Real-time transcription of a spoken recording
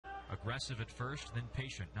aggressive at first, then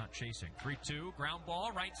patient, not chasing. 3-2, ground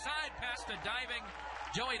ball, right side, past a diving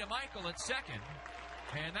Joey DeMichael at second.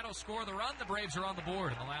 And that'll score the run. The Braves are on the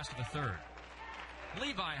board in the last of the third.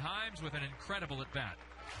 Levi Hyams with an incredible at-bat.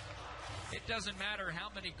 It doesn't matter how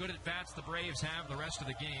many good at-bats the Braves have the rest of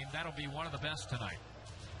the game. That'll be one of the best tonight.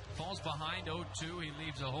 Falls behind 0-2. He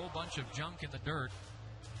leaves a whole bunch of junk in the dirt.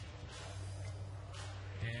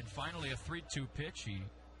 And finally a 3-2 pitch. He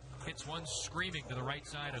hits one screaming to the right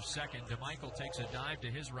side of second. DeMichael takes a dive to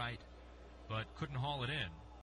his right, but couldn't haul it in.